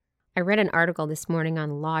I read an article this morning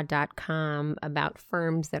on law.com about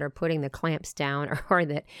firms that are putting the clamps down or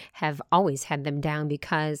that have always had them down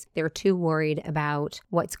because they're too worried about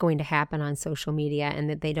what's going to happen on social media and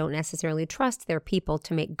that they don't necessarily trust their people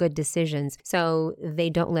to make good decisions. So they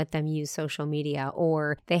don't let them use social media,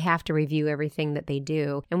 or they have to review everything that they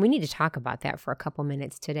do. And we need to talk about that for a couple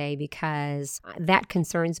minutes today because that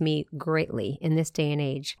concerns me greatly in this day and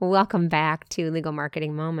age. Welcome back to Legal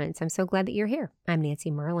Marketing Moments. I'm so glad that you're here. I'm Nancy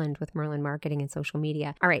Merland with Merland Marketing and Social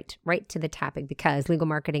Media. All right to the topic, because Legal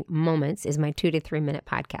Marketing Moments is my 2 to 3 minute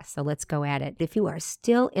podcast. So let's go at it. If you are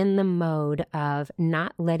still in the mode of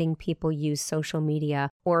not letting people use social media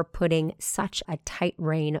or putting such a tight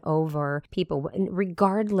rein over people,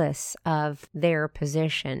 regardless of their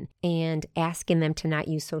position, and asking them to not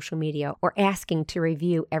use social media or asking to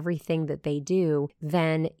review everything that they do,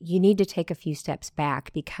 then you need to take a few steps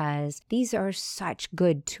back, because these are such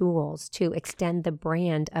good tools to extend the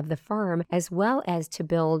brand of the firm as well as to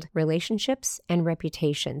build relationships and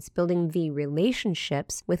reputations, building the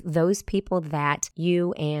relationships with those people that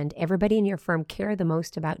you and everybody in your firm care the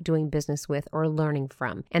most about doing business with or learning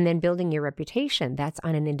from, and then building your reputation. That's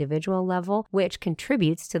on an individual level, which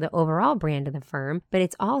contributes to the overall brand of the firm, but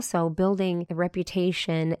it's also building a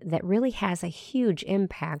reputation that really has a huge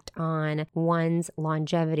impact on one's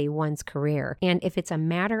longevity, one's career. And if it's a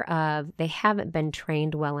matter of they haven't been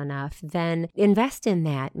trained well enough, then invest in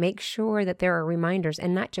that. Make sure that there are reminders,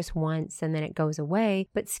 and not just once and then it goes away,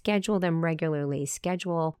 but schedule them regularly.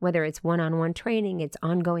 Schedule, whether it's one-on-one training, it's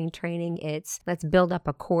ongoing training, it's let's build up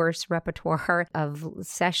a course repertoire of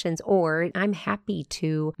sessions, or I'm happy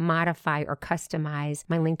to modify or customize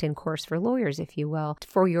my LinkedIn course for lawyers, if you will,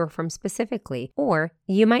 for your firm specifically. Or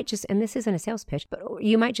you might just, and this isn't a sales pitch, but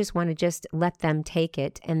you might just want to just let them take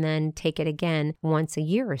it and then take it again once a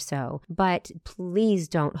year or so. But please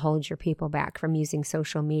don't hold your people back from using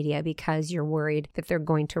social media because you're worried that they're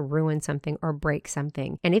going to ruin something or break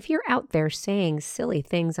something. And if you're out there saying silly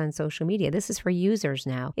things on social media, this is for users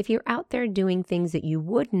now. If you're out there doing things that you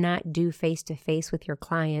would not do face-to-face with your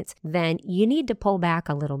clients, then you need to pull back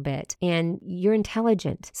a little bit. And you're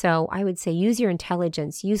intelligent. So I would say use your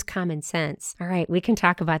intelligence, use common sense. All right, we can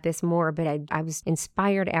talk about this more, but I was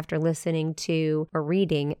inspired after listening to or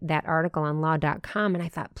reading that article on law.com. And I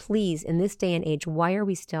thought, please, in this day and age, why are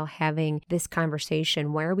we still having this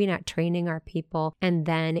conversation? Why are we not training our people and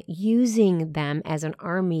then using them as an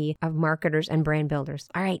army of marketers and brand builders?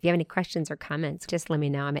 All right, if you have any questions or comments, just let me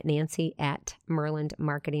know. I'm at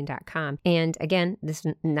nancy@merlandmarketing.com. And again, this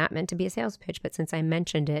is not meant to be a sales pitch, but since I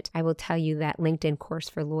mentioned it, I will tell you that LinkedIn course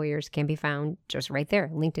for lawyers can be found just right there,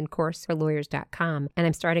 linkedincourseforlawyers.com. And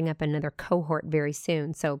I'm starting up another cohort very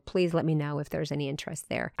soon. So please let me know if there's any interest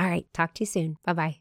there. All right, talk to you soon. Bye-bye.